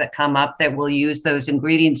recipes that come up that will use those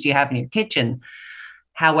ingredients you have in your kitchen.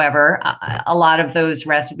 However, a lot of those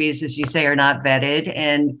recipes, as you say, are not vetted,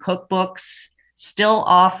 and cookbooks still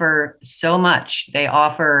offer so much. They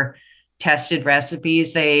offer tested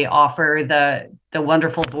recipes. They offer the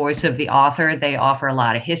wonderful voice of the author. They offer a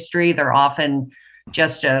lot of history. They're often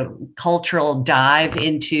just a cultural dive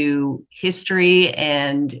into history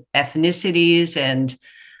and ethnicities, and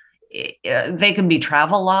they can be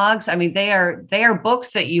travel logs. I mean, they are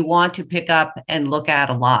books that you want to pick up and look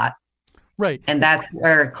at a lot. Right. And that's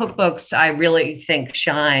where cookbooks, I really think,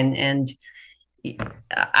 shine. And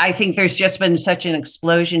I think there's just been such an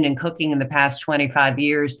explosion in cooking in the past 25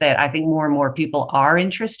 years that I think more and more people are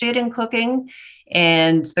interested in cooking.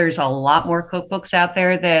 And there's a lot more cookbooks out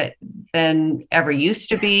there than ever used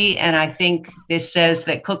to be. And I think this says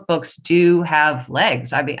that cookbooks do have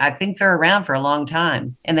legs. I mean, I think they're around for a long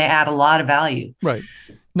time and they add a lot of value. Right.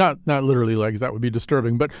 Not literally legs. That would be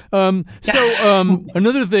disturbing. But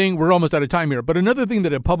another thing, we're almost out of time here, but another thing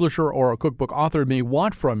that a publisher or a cookbook author may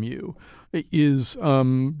want from you is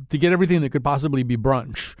to get everything that could possibly be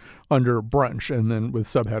brunch under brunch, and then with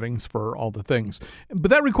subheadings for all the things. But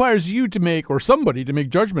that requires you to make, or somebody to make,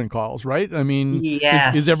 judgment calls, right? I mean,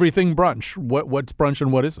 yes. Is everything brunch? What's brunch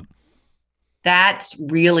and what isn't? That's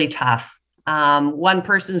really tough. One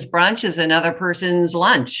person's brunch is another person's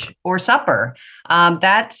lunch or supper.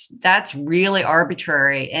 That's really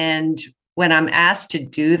arbitrary. And when I'm asked to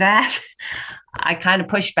do that, I kind of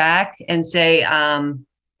push back and say,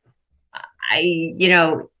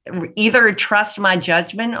 either trust my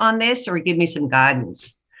judgment on this or give me some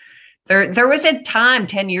guidance. There was a time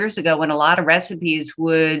 10 years ago when a lot of recipes a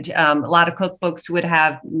lot of cookbooks would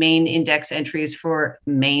have main index entries for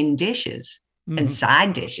main dishes and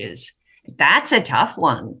side dishes. That's a tough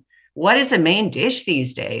one. What is a main dish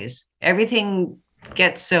these days? Everything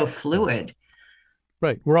gets so fluid.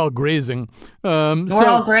 Right. We're all grazing. We're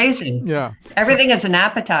all grazing. Yeah. Everything is an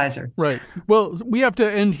appetizer. Right. Well, we have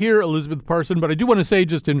to end here, Elizabeth Parson, but I do want to say,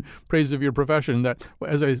 just in praise of your profession, that,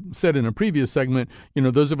 as I said in a previous segment,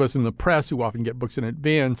 those of us in the press who often get books in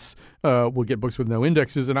advance will get books with no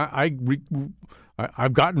indexes. And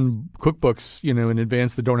I've gotten cookbooks, in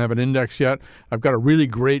advance that don't have an index yet. I've got a really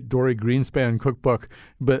great Dory Greenspan cookbook,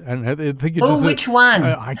 and I think it's which one?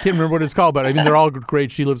 I can't remember what it's called, but I mean they're all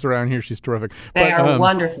great. She lives around here; she's terrific. They are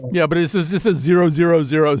wonderful. Yeah, but it says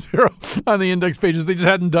 0000 on the index pages. They just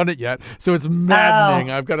hadn't done it yet, so it's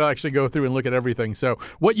maddening. I've got to actually go through and look at everything. So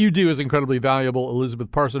what you do is incredibly valuable,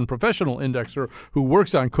 Elizabeth Parson, professional indexer who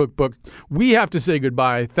works on cookbook. We have to say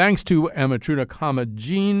goodbye. Thanks to Emma Truna,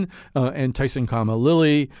 Jean, and Tyson,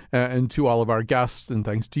 Lily, and to all of our guests, and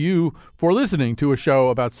thanks to you for listening to a show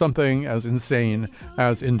about something as insane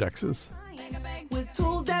as indexes. With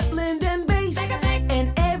tools that blend